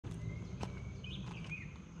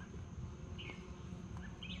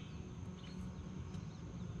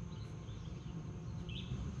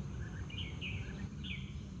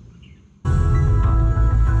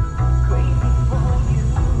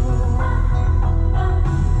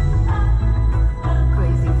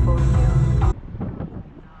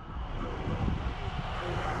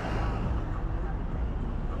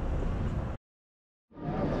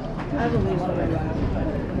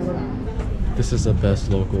This is the best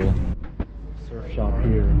local surf shop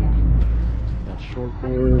here. Got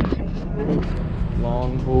shortboards,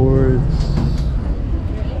 longboards,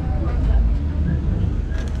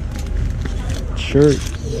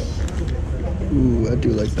 shirts. Ooh, I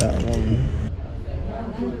do like that one.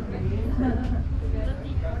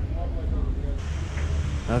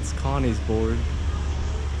 That's Connie's board.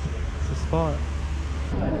 It's a spot.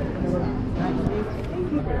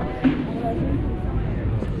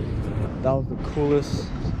 That was the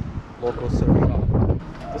coolest local surf shop.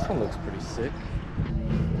 This one looks pretty sick.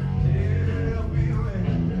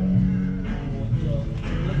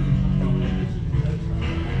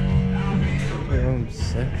 Their own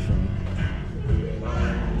section.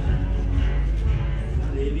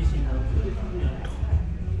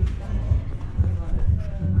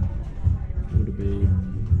 What a babe.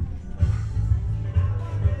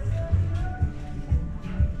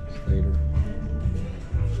 Slater.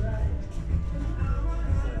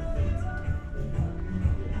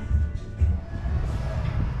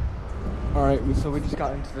 Alright, so we just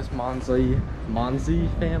got into this Monzi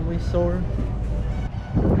family store.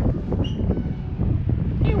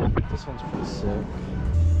 This one's pretty sick.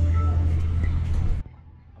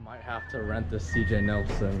 I might have to rent this CJ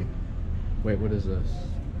Nelson. Wait, what is this?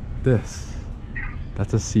 This.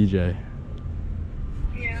 That's a CJ.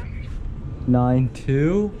 Yeah.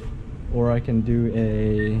 9.2, or I can do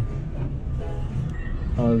a.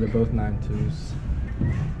 Oh, they're both 9.2s.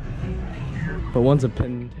 But one's a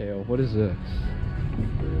pintail. What is this?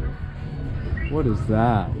 What is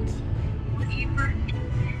that? Ebert.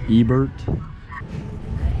 Ebert.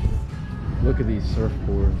 Look at these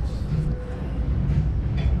surfboards.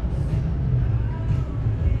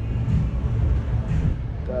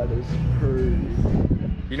 That is pretty.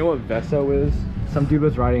 You know what Veso is? Some dude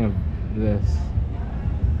was riding this.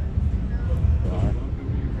 God.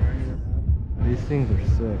 These things are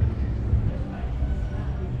sick.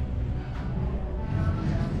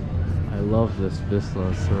 I love this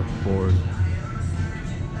Visla surfboard.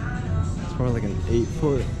 It's more like an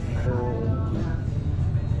 8-foot curl.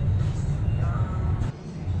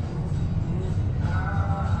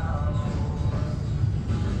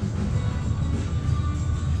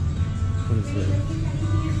 What is this?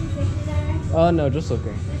 Oh no, just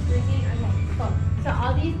looking. Just looking? Okay, cool. So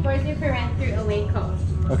all these boards are for rent through Awaco.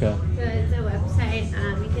 Okay. So it's a website.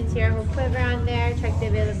 You can see our whole quiver on there, check the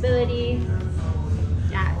availability.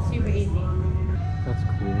 Yeah, it's super easy. That's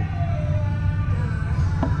cool.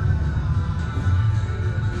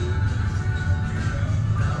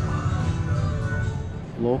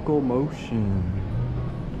 Local Motion.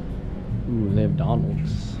 Ooh, they have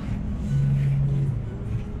Donald's.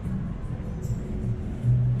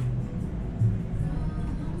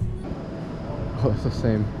 Oh, it's the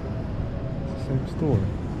same. It's the same store.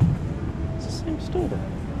 It's the same store.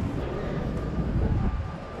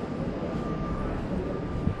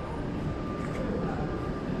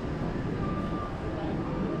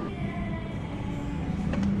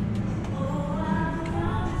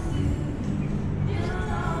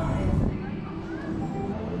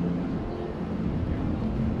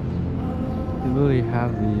 They literally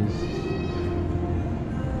have these.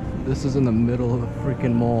 This is in the middle of a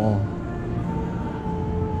freaking mall.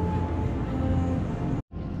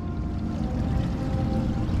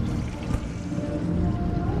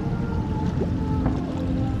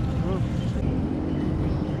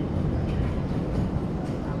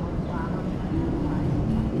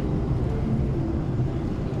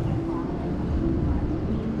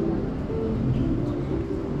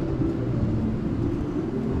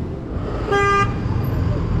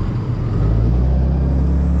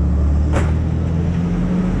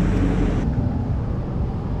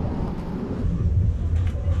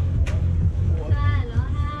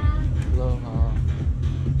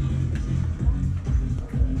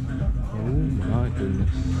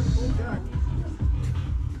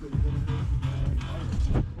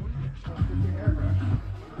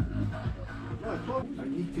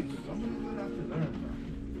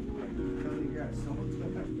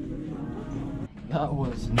 That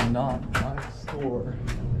was not my store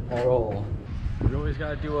at all. You always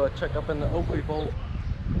gotta do a checkup in the Oakley Boat.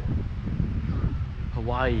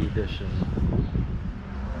 Hawaii edition.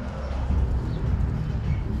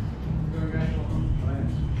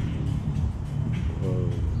 Whoa,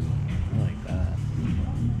 I like that.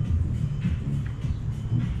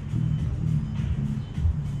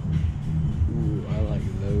 Ooh, I like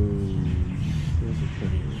those. Those are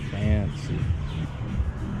pretty fancy.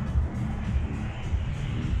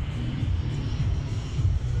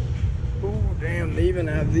 Oh damn, they even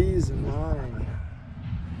have these in mine.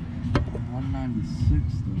 $196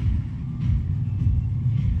 though.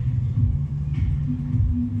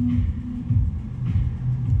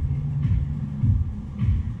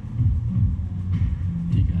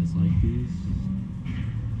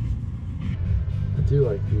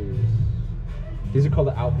 it called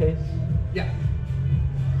the Outpace? Yeah.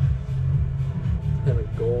 Kind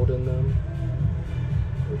of gold in them.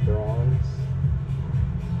 Or bronze.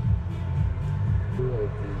 I do like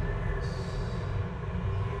these.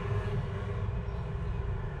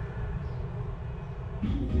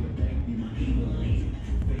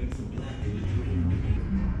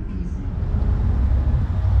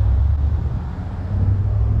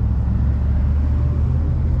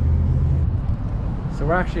 So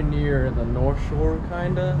we're actually near the North Shore,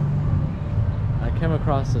 kinda. I came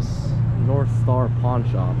across this North Star pawn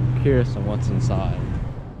shop. I'm curious on what's inside.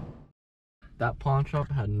 That pawn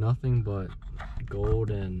shop had nothing but gold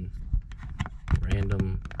and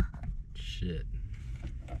random shit.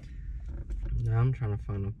 Now I'm trying to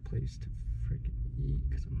find a place to freaking eat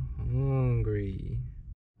because I'm hungry.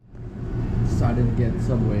 Decided to get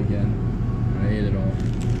Subway again. I ate it all.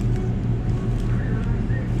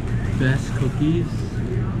 Best cookies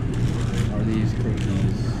are these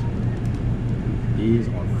cookies. These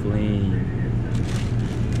are flame.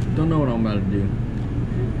 Don't know what I'm about to do.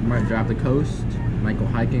 I might drive the coast, might go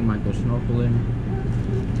hiking, might go snorkeling.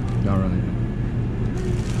 Don't really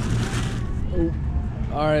know.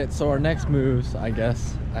 Oh. Alright, so our next moves, I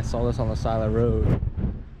guess. I saw this on the side of the road.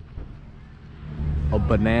 A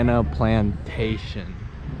banana plantation.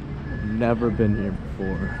 Never been here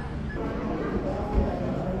before.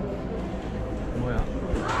 Wow.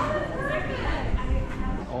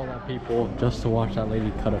 All that people just to watch that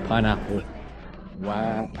lady cut a pineapple.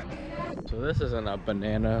 Wow. So this isn't a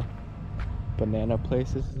banana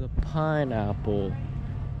place, this is a pineapple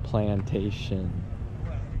plantation.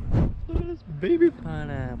 Look at this baby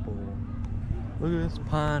pineapple. Look at this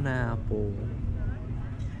pineapple.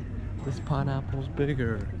 This pineapple's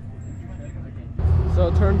bigger. So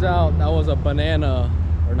it turns out that was a banana,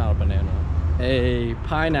 or not a banana, a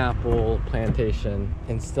pineapple plantation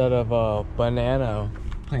instead of a banana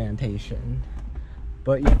plantation.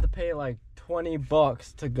 But you have to pay like 20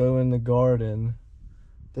 bucks to go in the garden,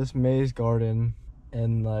 this maze garden,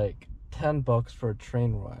 and like 10 bucks for a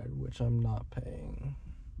train ride, which I'm not paying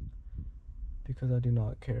because I do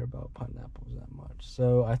not care about pineapples that much.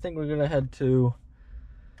 So I think we're gonna head to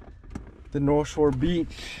the North Shore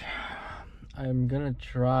Beach. I'm gonna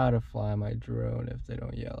try to fly my drone if they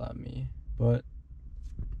don't yell at me, but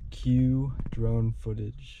cue drone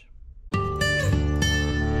footage.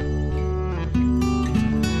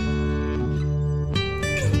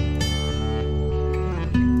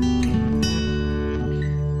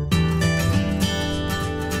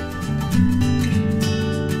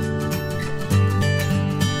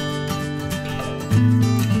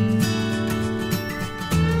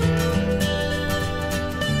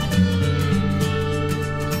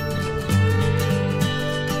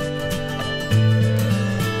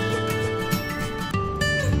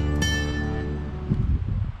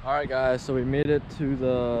 Alright guys, so we made it to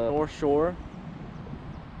the North Shore.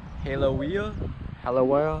 Halawea.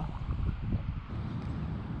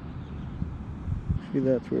 See,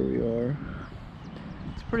 that's where we are.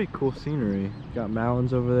 It's pretty cool scenery. Got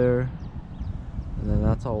mountains over there. And then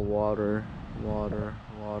that's all water.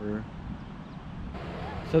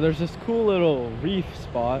 So there's this cool little reef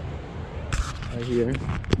spot right here.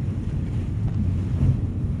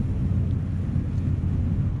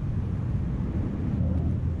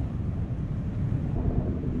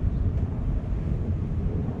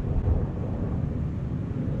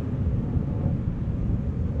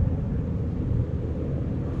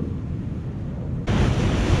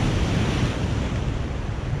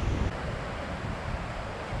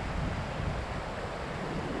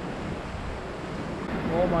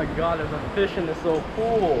 Oh my god, there's a fish in this little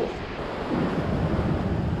pool.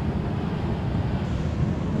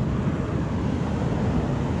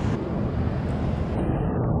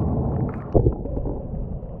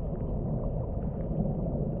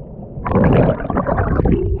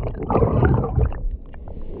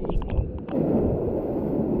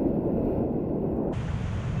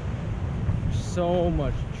 So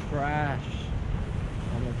much trash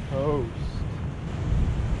on the coast.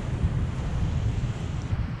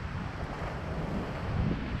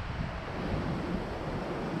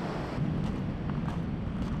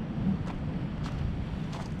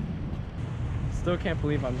 Still can't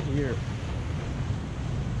believe I'm here.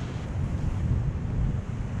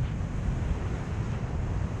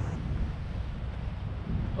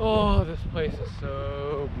 Oh, this place is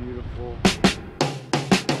so beautiful.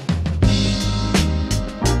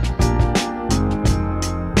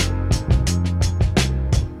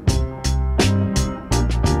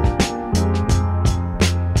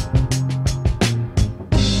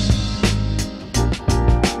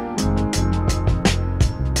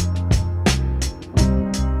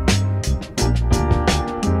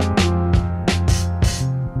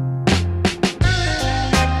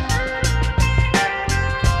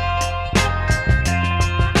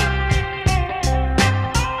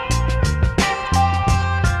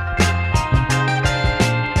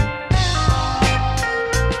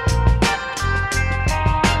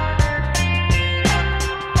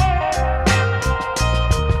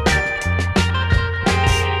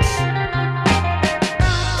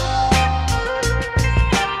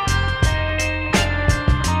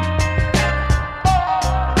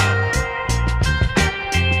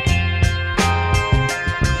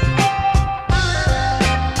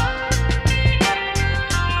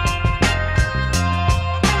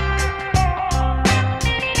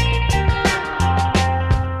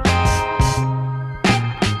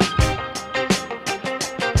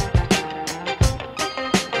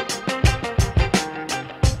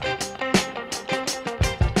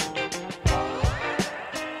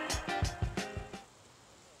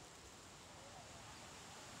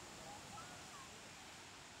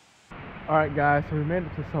 Alright guys, so we made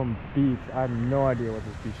it to some beach. I have no idea what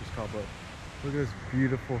this beach is called, but look at this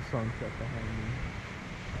beautiful sunset behind me.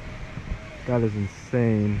 That is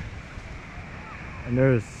insane. And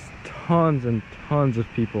there's tons and tons of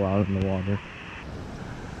people out in the water.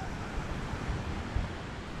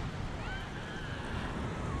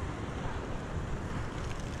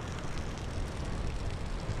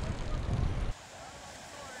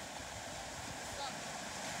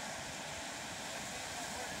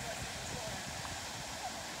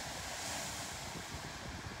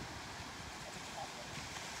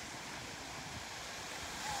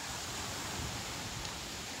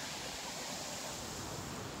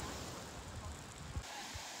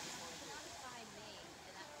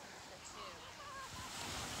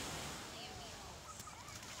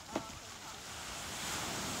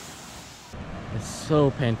 It's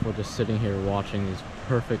so painful just sitting here watching these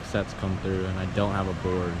perfect sets come through and I don't have a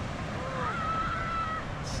board.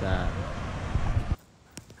 It's sad.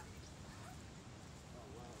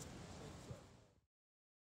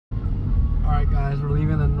 Alright guys, we're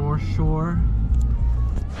leaving the North Shore.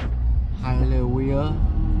 Hallelujah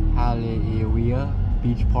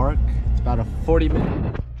Beach Park. It's about a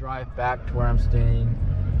 40-minute drive back to where I'm staying,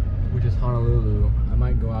 which is Honolulu. I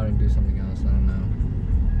might go out and do something else, I don't know.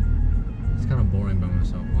 It's kind of boring by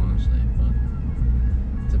myself, honestly, but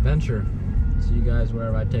it's adventure. See you guys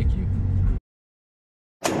wherever I take you.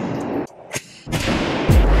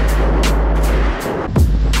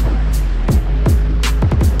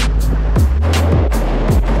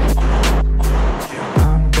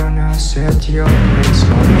 I'm gonna set your place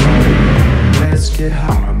on fire. Let's get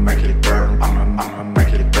high. I'ma make it burn. I'ma